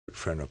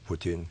friend of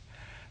Putin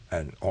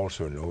and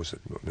also knows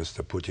that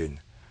Mr. Putin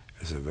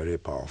is a very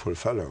powerful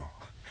fellow.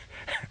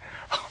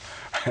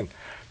 And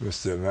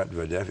Mr.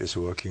 Medvedev is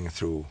working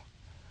through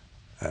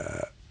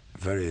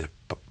very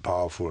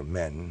powerful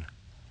men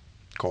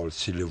called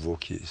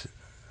Silivokis,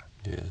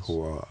 yes, who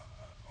are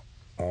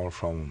all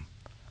from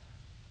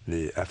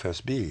the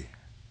FSB.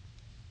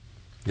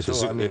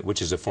 So, I mean,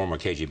 which is a former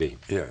KGB.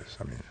 Yes,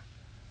 I mean,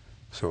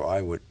 so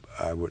I would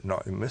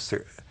not.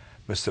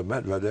 Mr.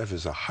 Medvedev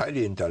is a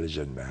highly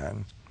intelligent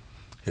man.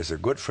 He's a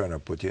good friend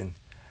of Putin,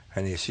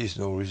 and he sees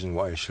no reason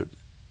why he should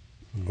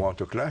want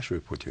to clash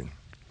with Putin.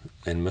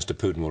 And Mr.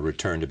 Putin will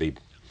return to be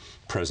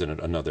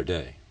president another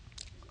day.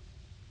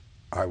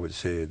 I would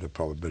say the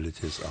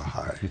probabilities are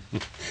high.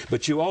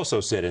 But you also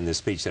said in this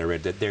speech that I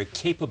read that their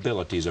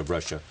capabilities of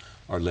Russia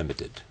are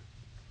limited.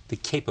 The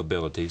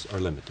capabilities are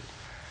limited.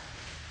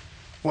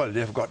 Well,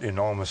 they've got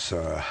enormous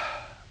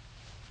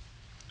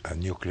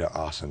nuclear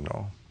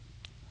arsenal.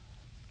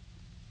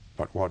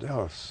 But what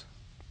else?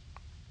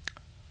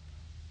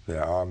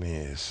 Their army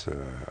is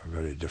a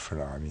very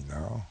different army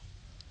now.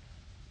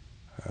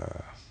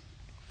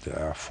 The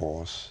Air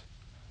Force,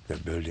 they're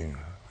building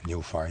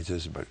new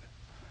fighters, but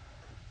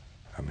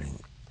I mean,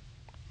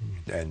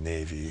 their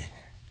Navy.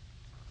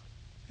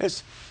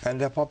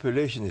 And their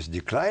population is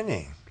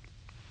declining.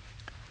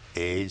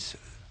 AIDS,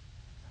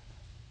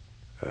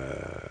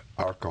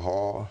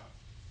 alcohol,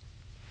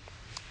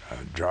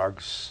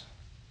 drugs,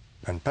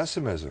 and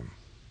pessimism.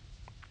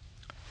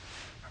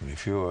 I mean,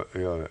 if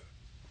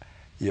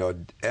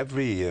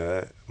every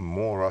year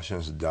more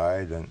Russians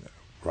die than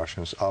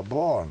Russians are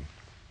born,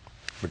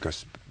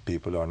 because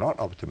people are not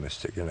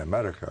optimistic. In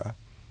America,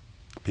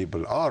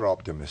 people are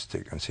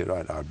optimistic and say,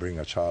 right, I'll bring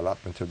a child up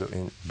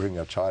bring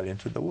a child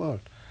into the world.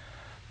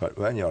 But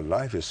when your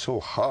life is so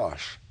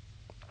harsh,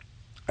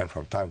 and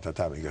from time to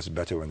time it gets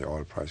better when the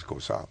oil price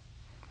goes up,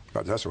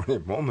 but that's only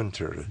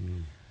momentary.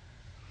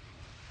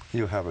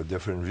 You have a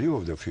different view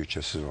of the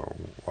future, so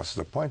what's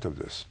the point of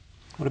this?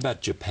 What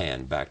about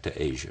Japan, back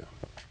to Asia?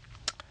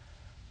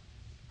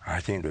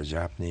 I think the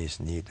Japanese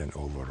need an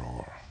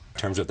overhaul.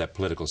 In terms of that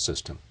political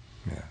system?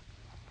 Yeah.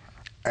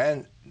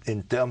 And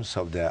in terms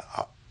of their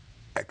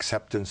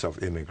acceptance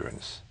of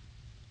immigrants.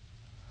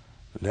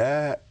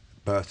 Their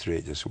birth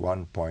rate is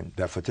 1 point,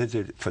 their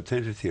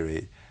fertility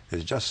rate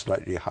is just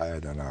slightly higher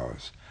than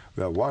ours.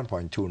 We are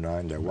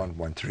 1.29, they're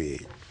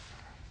 1.38,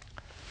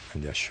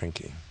 and they're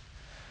shrinking.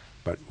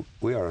 But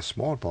we are a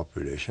small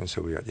population,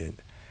 so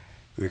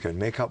we can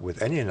make up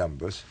with any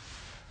numbers,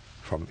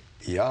 from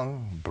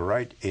young,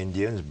 bright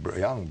Indians,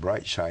 young,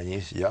 bright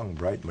Chinese, young,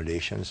 bright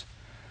Malaysians,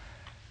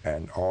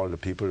 and all the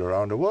people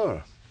around the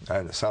world.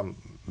 And some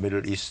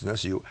Middle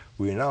Easterners,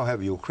 we now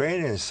have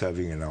Ukrainians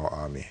serving in our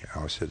army,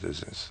 our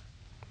citizens.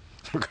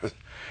 Because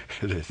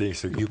they think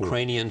Singapore...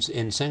 Ukrainians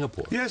in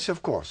Singapore? Yes,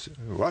 of course.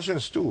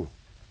 Russians too.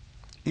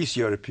 East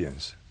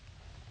Europeans.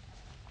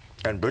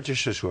 And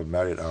Britishers who have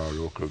married our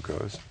local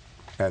girls.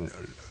 And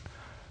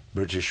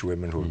British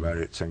women who have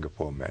married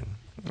Singapore men.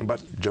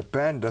 But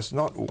Japan does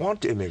not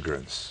want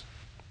immigrants.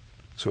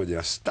 So they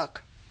are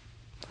stuck.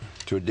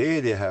 Today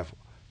they have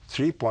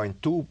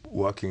 3.2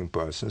 working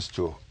persons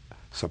to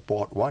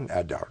support one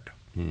adult.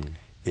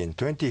 In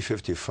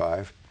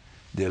 2055,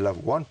 they'll have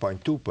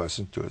 1.2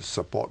 persons to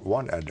support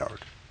one adult.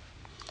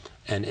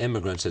 And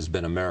immigrants has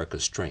been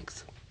America's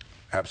strength.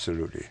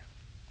 Absolutely.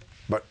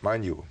 But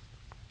mind you,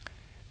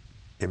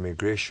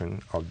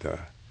 immigration of the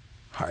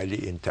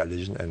highly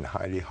intelligent and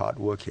highly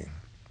hardworking,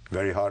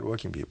 very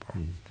hardworking people.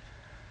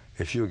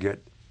 If you get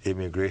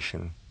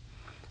immigration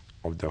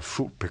of the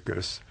fruit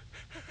pickers,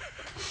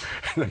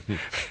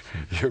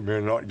 you may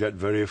not get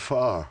very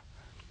far.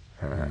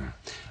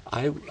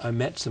 I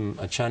met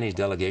a Chinese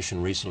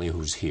delegation recently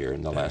who's here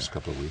in the last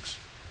couple of weeks,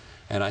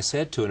 and I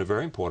said to a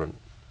very important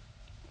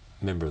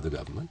member of the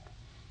government,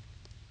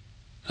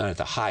 not at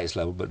the highest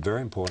level, but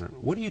very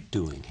important, what are you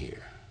doing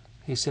here?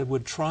 He said, we're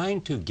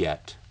trying to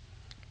get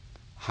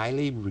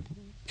highly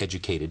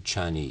educated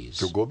Chinese.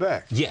 To go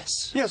back?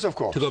 Yes. Yes, of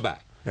course. To go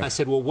back. Yeah. I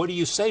said, well, what do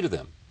you say to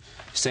them?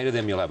 I say to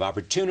them, you'll have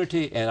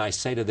opportunity, and I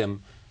say to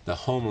them, the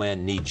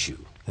homeland needs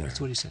you. Yeah.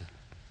 That's what he said.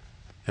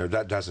 Yeah,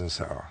 that doesn't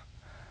sell.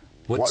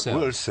 What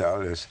will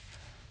sell is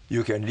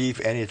you can leave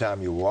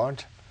anytime you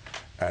want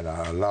and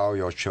allow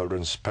your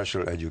children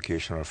special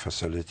educational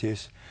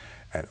facilities,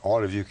 and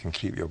all of you can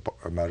keep your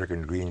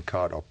American green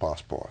card or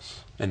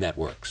passports. And that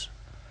works?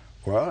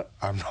 Well,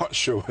 I'm not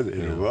sure whether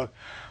it'll work,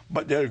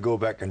 but they'll go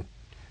back and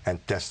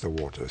test the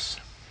waters.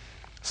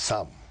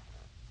 Some.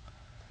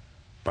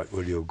 But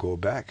will you go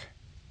back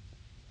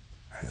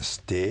and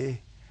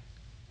stay?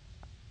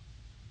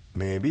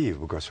 Maybe,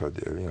 because for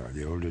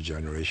the older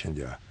generation,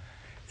 they are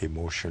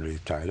emotionally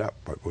tied up.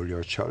 But will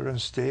your children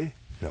stay?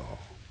 No.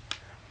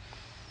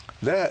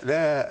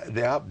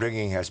 Their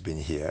upbringing has been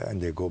here,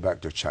 and they go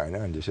back to China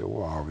and they say,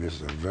 wow, this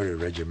is a very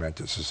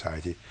regimented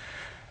society.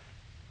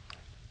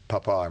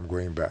 Papa, I'm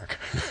going back.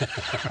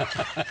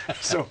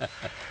 So,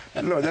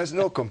 no, there's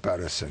no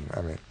comparison.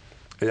 I mean,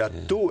 there are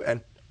two,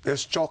 and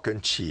there's chalk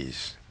and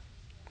cheese.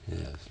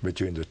 Yes.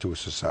 between the two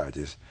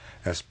societies,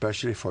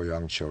 especially for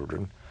young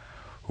children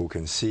who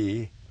can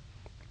see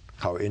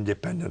how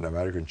independent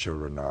American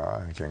children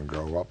are and can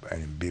grow up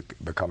and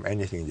become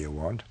anything they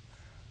want,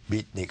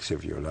 beatniks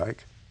if you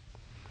like,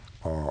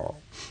 or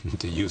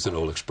to use an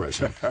old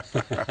expression.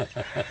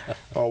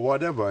 or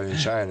whatever in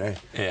China.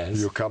 Yes.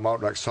 You come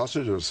out like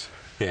sausages.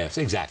 Yes,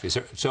 exactly.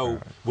 So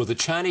will the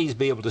Chinese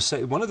be able to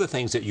say, one of the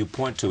things that you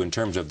point to in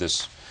terms of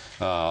this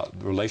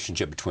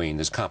relationship between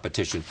this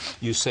competition,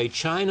 you say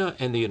China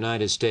and the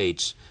United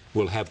States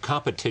will have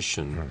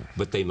competition,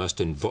 but they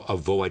must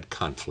avoid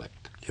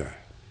conflict. Yeah.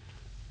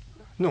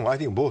 No, I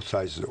think both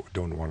sides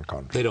don't want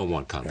conflict. They don't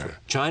want conflict. Yeah.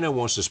 China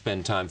wants to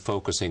spend time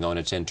focusing on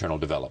its internal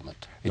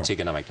development, its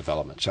economic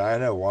development.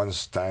 China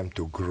wants time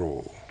to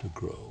grow. To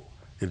grow.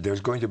 If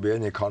there's going to be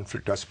any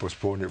conflict, let's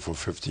postpone it for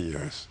 50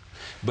 years.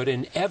 But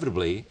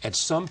inevitably, at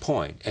some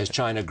point, as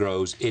China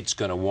grows, it's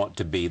going to want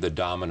to be the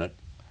dominant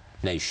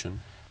nation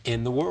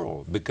in the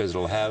world because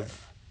it'll have...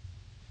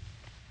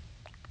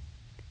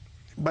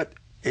 But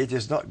it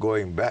is not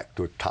going back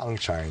to Tang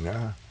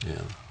China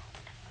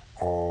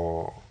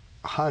or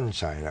Han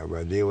China,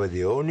 where they were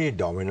the only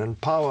dominant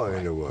power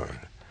in the world.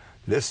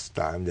 This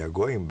time they're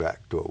going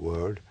back to a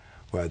world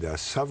where there are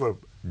several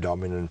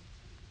dominant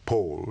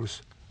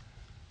poles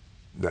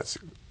that's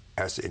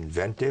as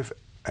inventive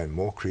and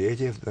more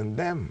creative than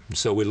them.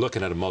 So we're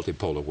looking at a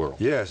multipolar world.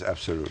 Yes,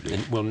 absolutely.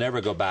 And we'll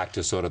never go back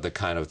to sort of the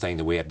kind of thing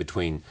that we had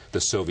between the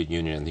Soviet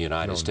Union and the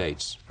United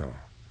States.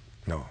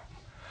 No.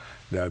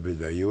 There'll be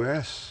the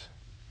U.S.,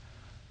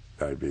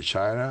 there'll be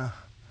China.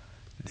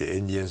 The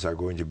Indians are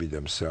going to be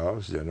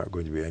themselves. They're not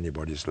going to be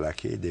anybody's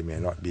lackey. They may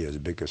not be as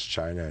big as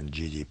China in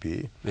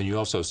GDP. And you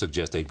also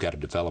suggest they've got to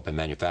develop a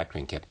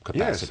manufacturing capacity.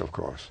 Yes, of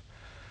course.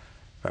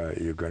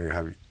 You're going to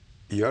have...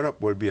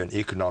 Europe will be an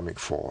economic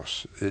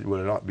force. It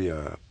will not be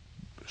a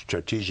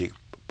strategic,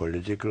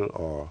 political,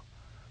 or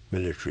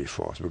military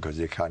force because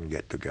they can't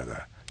get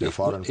together. The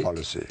foreign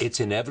policy.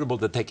 It's inevitable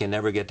that they can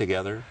never get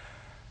together?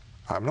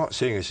 I'm not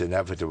saying it's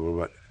inevitable,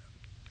 but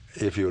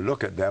if you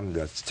look at them,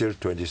 there's still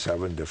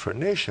 27 different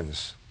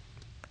nations.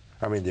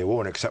 I mean, they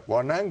won't accept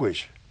one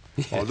language,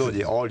 although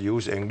they all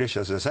use English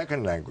as a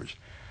second language.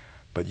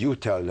 But you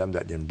tell them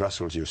that in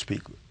Brussels you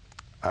speak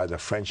either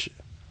French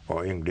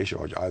or English,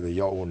 or either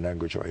your own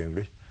language or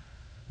English,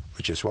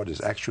 which is what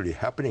is actually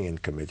happening in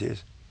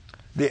committees,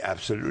 they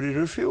absolutely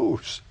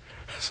refuse.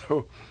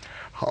 So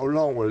how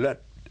long will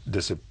that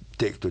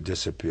take to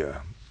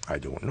disappear? I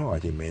don't know. I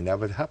think it may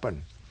never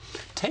happen.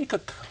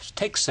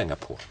 Take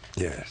Singapore.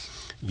 Yes.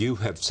 You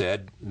have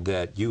said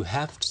that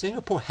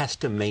Singapore has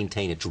to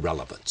maintain its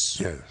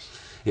relevance. Yes.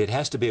 It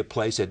has to be a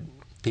place that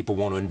people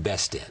want to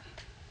invest in.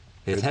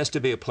 It has to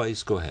be a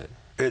place, go ahead.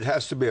 It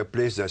has to be a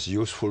place that's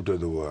useful to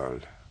the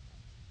world.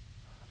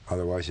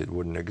 Otherwise it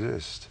wouldn't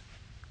exist.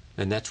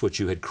 And that's what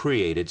you had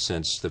created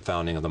since the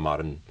founding of the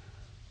modern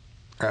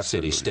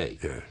city-state.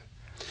 Yes.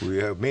 We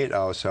have made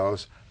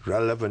ourselves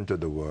relevant to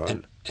the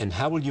world. And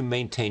how will you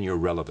maintain your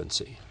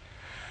relevancy?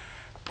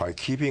 By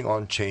keeping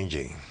on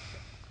changing.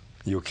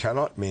 You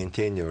cannot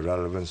maintain your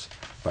relevance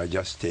by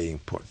just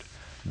staying put.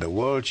 The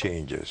world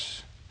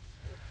changes.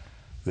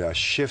 There are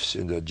shifts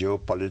in the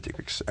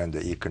geopolitics and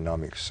the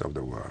economics of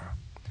the world.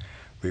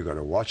 We've got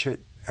to watch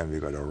it and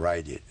we've got to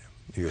ride it.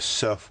 You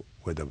surf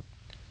with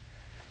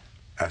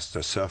as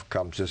the surf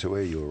comes this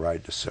way, you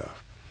ride the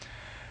surf.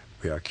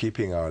 We are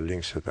keeping our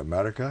links with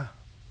America,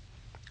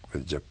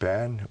 with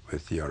Japan,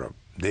 with Europe.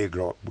 They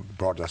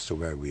brought us to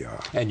where we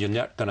are. And you're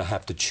not going to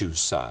have to choose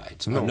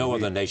sides. No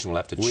other nation will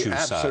have to choose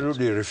sides. We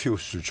absolutely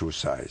refuse to choose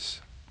sides.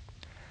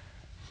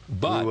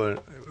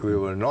 But we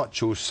will not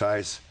choose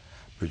sides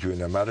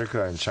between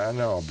America and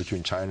China or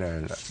between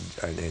China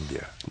and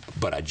India.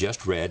 But I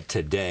just read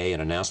today an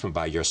announcement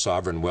by your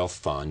Sovereign Wealth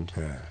Fund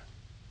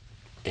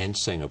in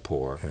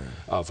Singapore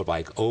of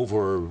like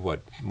over, what,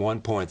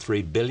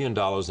 $1.3 billion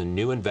in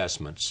new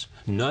investments,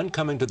 none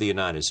coming to the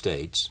United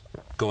States,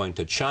 going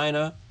to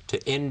China,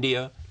 to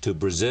India, to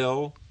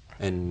Brazil,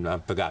 and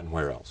I've forgotten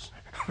where else.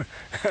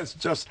 It's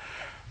just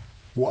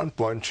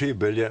 1.3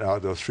 billion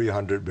out of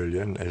 300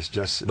 billion. Is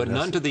just. But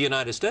none to the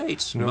United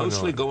States.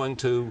 Mostly going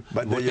to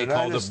what they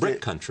call the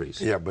BRIC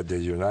countries. Yeah, but the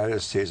United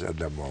States at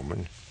the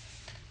moment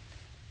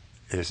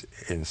is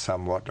in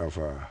somewhat of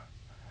a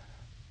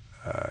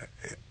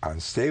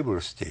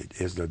unstable state.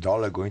 Is the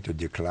dollar going to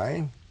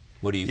decline?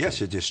 What do you think?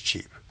 Yes, it is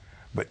cheap.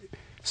 But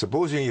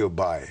supposing you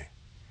buy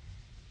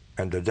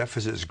and the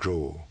deficits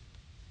grow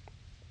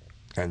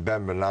and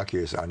Ben Bernanke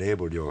is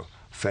unable, your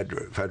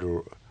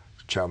federal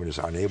chairman is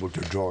unable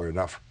to draw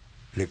enough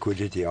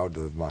liquidity out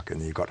of the market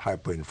and you got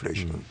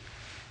hyperinflation.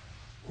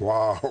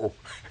 Wow,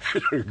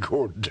 it'll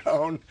go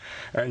down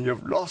and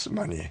you've lost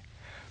money.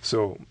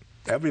 So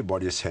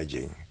everybody's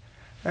hedging.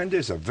 And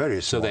there's a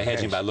very small So they're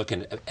hedging hedge. by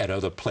looking at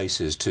other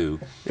places too.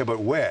 Yeah,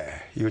 but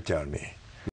where? You tell me.